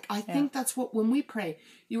look like. I think that's what, when we pray,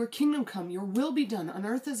 your kingdom come, your will be done on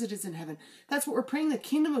earth as it is in heaven. That's what we're praying, the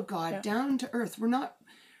kingdom of God down to earth. We're not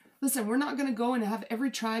going to go and have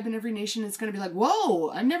every tribe and every nation is going to be like, whoa,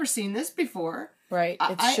 I've never seen this before. Right.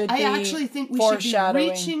 I actually think we should be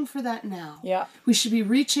reaching for that now. Yeah. We should be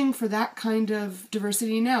reaching for that kind of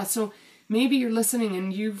diversity now. So maybe you're listening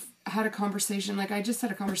and you've had a conversation, like I just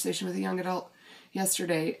had a conversation with a young adult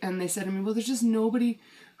yesterday, and they said to me, well, there's just nobody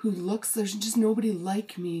there's just nobody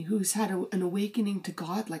like me who's had an awakening to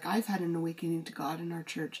God, like I've had an awakening to God in our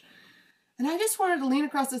church. And I just wanted to lean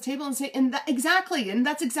across the table and say, and that's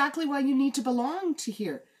exactly why you need to belong to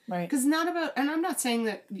here. Right. Because and I'm not saying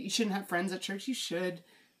that you shouldn't have friends at church, you should,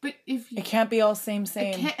 but it can't be all same.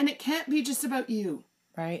 It can't be just about you.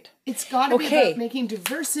 Right. It's got to be about making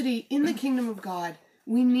diversity in the kingdom of God.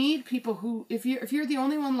 We need people who, if you're the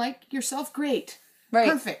only one like yourself, great. Right.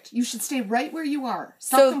 Perfect. You should stay right where you are.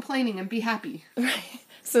 Stop complaining and be happy. Right.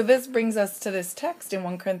 So this brings us to this text in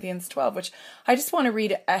 1 Corinthians 12, which I just want to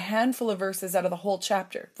read a handful of verses out of the whole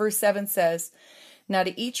chapter. Verse 7 says, now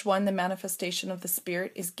to each one the manifestation of the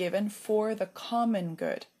Spirit is given for the common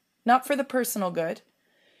good, not for the personal good.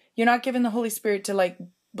 You're not given the Holy Spirit to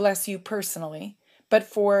bless you personally, but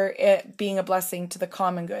for it being a blessing to the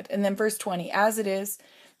common good. And then verse 20, as it is,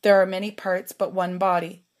 there are many parts, but one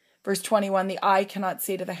body. Verse 21, the eye cannot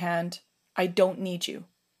say to the hand, I don't need you.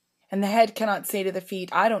 And the head cannot say to the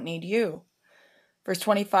feet, I don't need you. Verse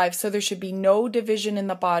 25, so there should be no division in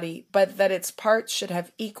the body, but that its parts should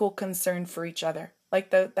have equal concern for each other.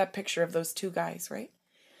 Like that picture of those two guys, right?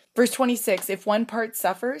 Verse 26, if one part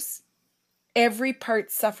suffers, every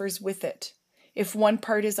part suffers with it. If one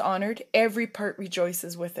part is honored, every part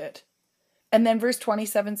rejoices with it. And then verse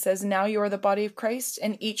 27 says, now you are the body of Christ,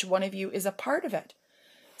 and each one of you is a part of it.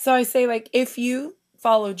 So I say, like, if you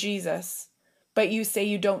follow Jesus, but you say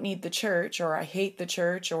you don't need the church, or I hate the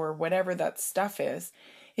church, or whatever that stuff is,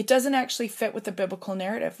 it doesn't actually fit with the biblical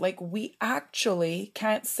narrative. Like, we actually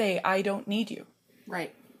can't say, I don't need you.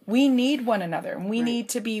 Right. We need one another, and we need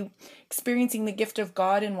to be experiencing the gift of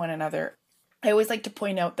God in one another. I always like to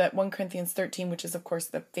point out that 1 Corinthians 13, which is, of course,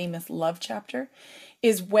 the famous love chapter,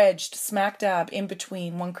 is wedged smack dab in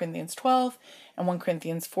between 1 Corinthians 12 and 1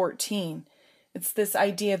 Corinthians 14. It's this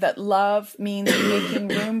idea that love means making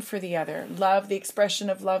room for the other. Love, the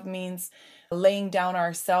expression of love, means laying down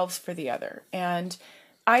ourselves for the other. And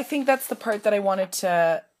I think that's the part that I wanted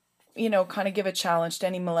to, kind of give a challenge to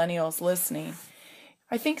any millennials listening.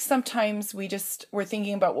 I think sometimes we're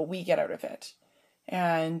thinking about what we get out of it.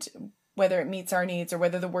 And whether it meets our needs, or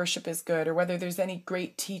whether the worship is good, or whether there's any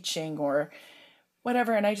great teaching or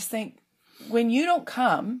whatever. And I just think when you don't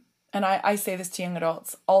come, and I say this to young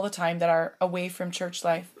adults all the time that are away from church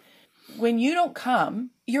life, when you don't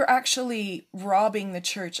come, you're actually robbing the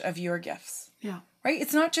church of your gifts. Yeah. Right?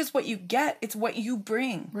 It's not just what you get, it's what you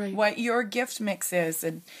bring, right. What your gift mix is.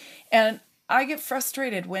 And I get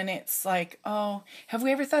frustrated when it's like, oh, have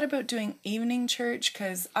we ever thought about doing evening church?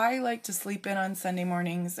 Because I like to sleep in on Sunday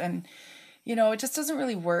mornings, and, it just doesn't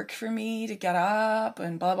really work for me to get up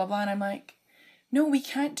and blah, blah, blah. And I'm like, no, we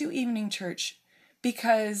can't do evening church,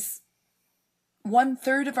 because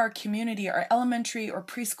 1/3 of our community are elementary or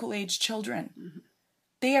preschool age children. Mm-hmm.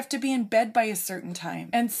 They have to be in bed by a certain time.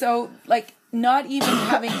 And so, like, not even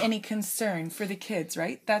having any concern for the kids,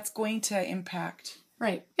 right? That's going to impact.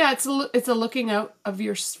 Right. Yeah, it's a looking out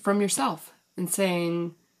from yourself and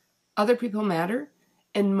saying other people matter,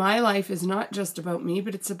 and my life is not just about me,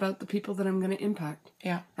 but it's about the people that I'm going to impact.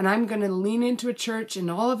 Yeah. And I'm going to lean into a church in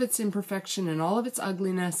all of its imperfection and all of its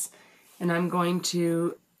ugliness, and I'm going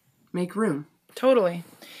to make room. Totally.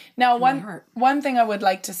 Now, one thing I would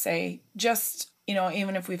like to say, just,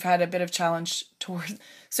 even if we've had a bit of challenge towards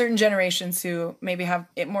certain generations who maybe have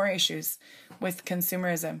more issues with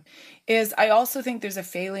consumerism, is I also think there's a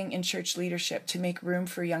failing in church leadership to make room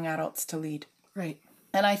for young adults to lead. Right.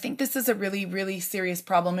 And I think this is a really, really serious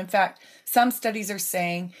problem. In fact, some studies are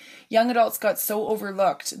saying young adults got so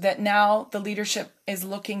overlooked that now the leadership is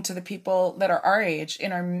looking to the people that are our age,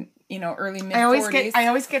 in our, early mid-40s. I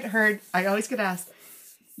always get asked,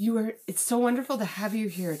 it's so wonderful to have you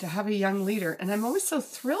here, to have a young leader. And I'm always so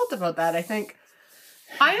thrilled about that. I think,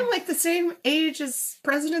 I am like the same age as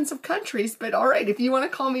presidents of countries, but all right, if you want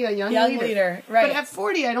to call me a young leader. Right. But at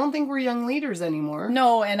 40, I don't think we're young leaders anymore.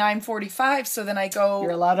 No, and I'm 45, so then I go...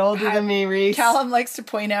 You're a lot older than me, Reese. Callum likes to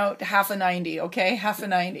point out half a 90, okay? Half a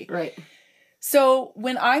 90. Right. So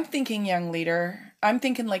when I'm thinking young leader, I'm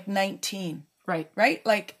thinking like 19. Right. Right?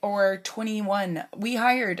 Like, or 21. We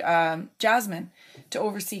hired Jasmine to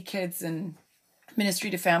oversee kids and ministry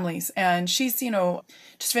to families. And she's,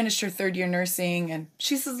 just finished her 3rd year nursing. And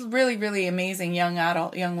she's a really, really amazing young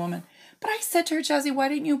woman. But I said to her, Jazzy, why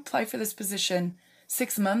didn't you apply for this position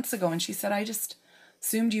 6 months ago? And she said, I just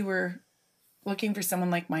assumed you were looking for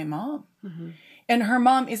someone like my mom. Mm-hmm. And her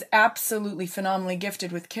mom is absolutely phenomenally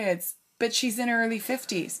gifted with kids, but she's in her early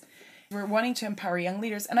 50s. We're wanting to empower young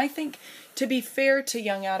leaders. And I think, to be fair to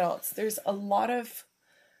young adults, there's a lot of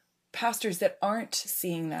pastors that aren't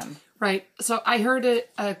seeing them. Right. So I heard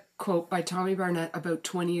a quote by Tommy Barnett about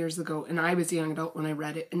 20 years ago, and I was a young adult when I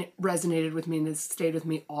read it, and it resonated with me and has stayed with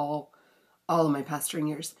me all of my pastoring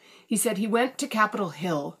years. He said he went to Capitol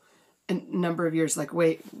Hill a number of years,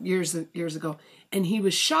 years ago, and he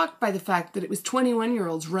was shocked by the fact that it was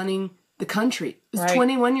 21-year-olds running the country. It was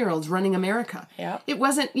 21-year-olds running America. Yeah. It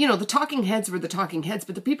wasn't, the talking heads were the talking heads,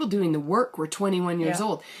 but the people doing the work were 21 years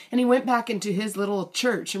old. And he went back into his little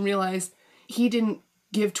church and realized he didn't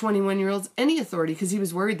give 21-year-olds any authority because he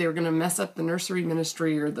was worried they were going to mess up the nursery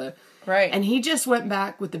ministry or the... Right. And he just went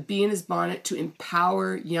back with the bee in his bonnet to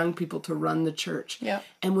empower young people to run the church. Yeah.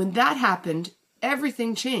 And when that happened,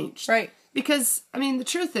 everything changed. Right. Because, the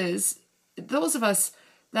truth is, those of us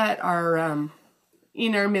that are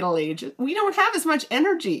in our middle age, we don't have as much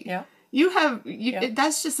energy. Yeah.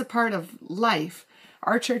 That's just a part of life.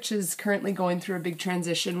 Our church is currently going through a big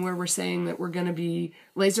transition where we're saying that we're going to be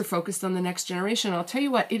laser focused on the next generation. I'll tell you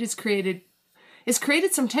what, it has created it's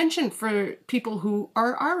created some tension for people who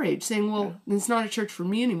are our age, saying, well, it's not a church for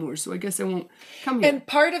me anymore, so I guess I won't come here. And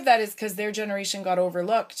part of that is because their generation got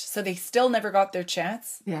overlooked, so they still never got their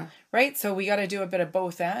chance. Yeah. Right? So we got to do a bit of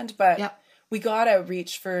both and, but we got to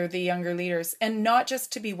reach for the younger leaders, and not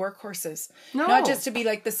just to be workhorses. No. Not just to be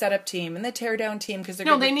like the setup team and the tear down team because they're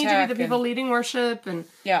No, good they with need to be the people leading worship and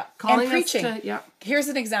calling and preaching. us to, Here's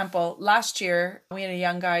an example. Last year, we had a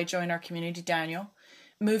young guy join our community, Daniel,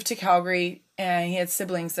 moved to Calgary, and he had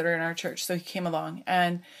siblings that are in our church, so he came along.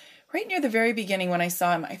 And right near the very beginning when I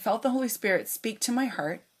saw him, I felt the Holy Spirit speak to my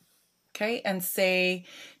heart, and say,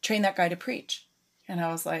 train that guy to preach. And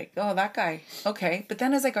I was like, oh, that guy. Okay. But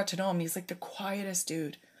then as I got to know him, he's like the quietest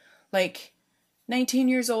dude. Like 19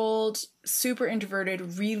 years old, super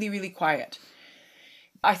introverted, really, really quiet.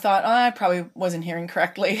 I thought, I probably wasn't hearing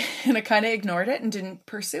correctly. And I kind of ignored it and didn't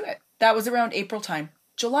pursue it. That was around April time.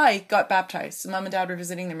 July, got baptized. So Mom and Dad were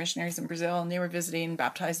visiting their missionaries in Brazil, and they were visiting and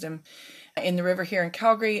baptized him in the river here in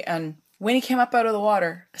Calgary. And when he came up out of the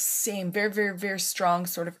water, same, very, very, very strong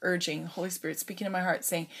sort of urging, Holy Spirit speaking in my heart,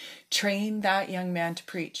 saying, train that young man to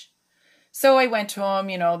preach. So I went to him,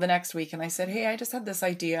 the next week, and I said, hey, I just had this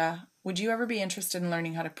idea. Would you ever be interested in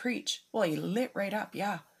learning how to preach? Well, he lit right up.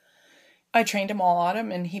 Yeah. I trained him all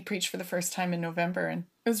autumn, and he preached for the first time in November. And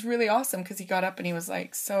it was really awesome because he got up and he was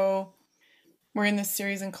like, so we're in this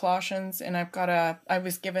series in Colossians, and I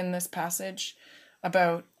was given this passage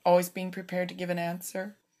about always being prepared to give an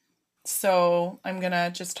answer. So I'm going to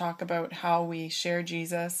just talk about how we share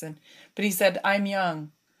Jesus. But he said, I'm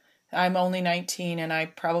young. I'm only 19, and I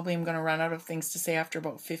probably am going to run out of things to say after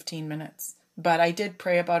about 15 minutes. But I did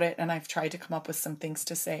pray about it, and I've tried to come up with some things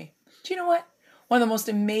to say. Do you know what? One of the most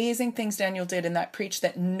amazing things Daniel did in that preach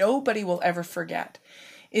that nobody will ever forget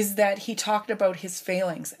is that he talked about his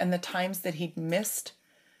failings and the times that he'd missed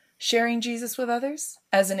sharing Jesus with others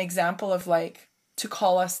as an example of to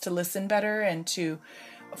call us to listen better and to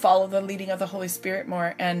follow the leading of the Holy Spirit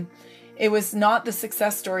more. And it was not the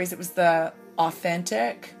success stories, it was the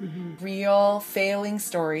authentic, real failing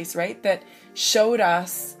stories, right? That showed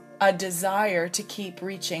us a desire to keep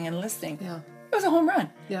reaching and listening. Yeah. It was a home run.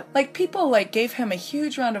 Yeah. People gave him a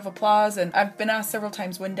huge round of applause. And I've been asked several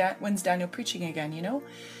times, when's Daniel preaching again,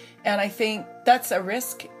 And I think that's a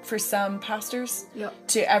risk for some pastors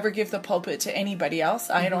to ever give the pulpit to anybody else.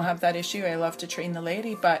 I don't have that issue. I love to train the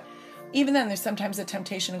laity, but even then, there's sometimes a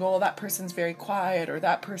temptation to go, well, that person's very quiet, or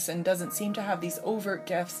that person doesn't seem to have these overt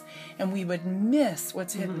gifts, and we would miss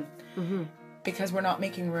what's hidden because we're not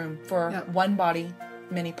making room for one body,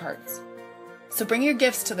 many parts. So bring your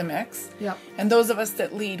gifts to the mix. And those of us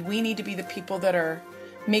that lead, we need to be the people that are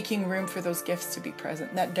making room for those gifts to be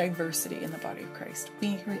present, that diversity in the body of Christ.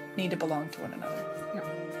 We need to belong to one another.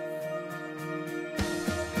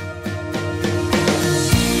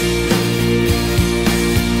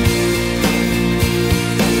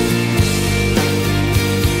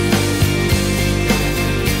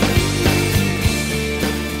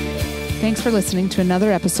 Thanks for listening to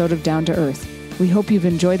another episode of Down to Earth. We hope you've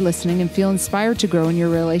enjoyed listening and feel inspired to grow in your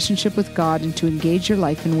relationship with God and to engage your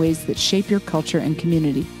life in ways that shape your culture and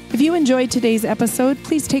community. If you enjoyed today's episode,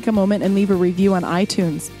 please take a moment and leave a review on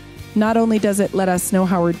iTunes. Not only does it let us know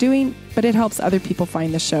how we're doing, but it helps other people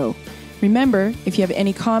find the show. Remember, if you have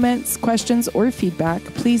any comments, questions, or feedback,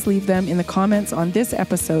 please leave them in the comments on this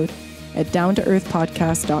episode at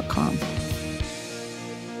downtoearthpodcast.com.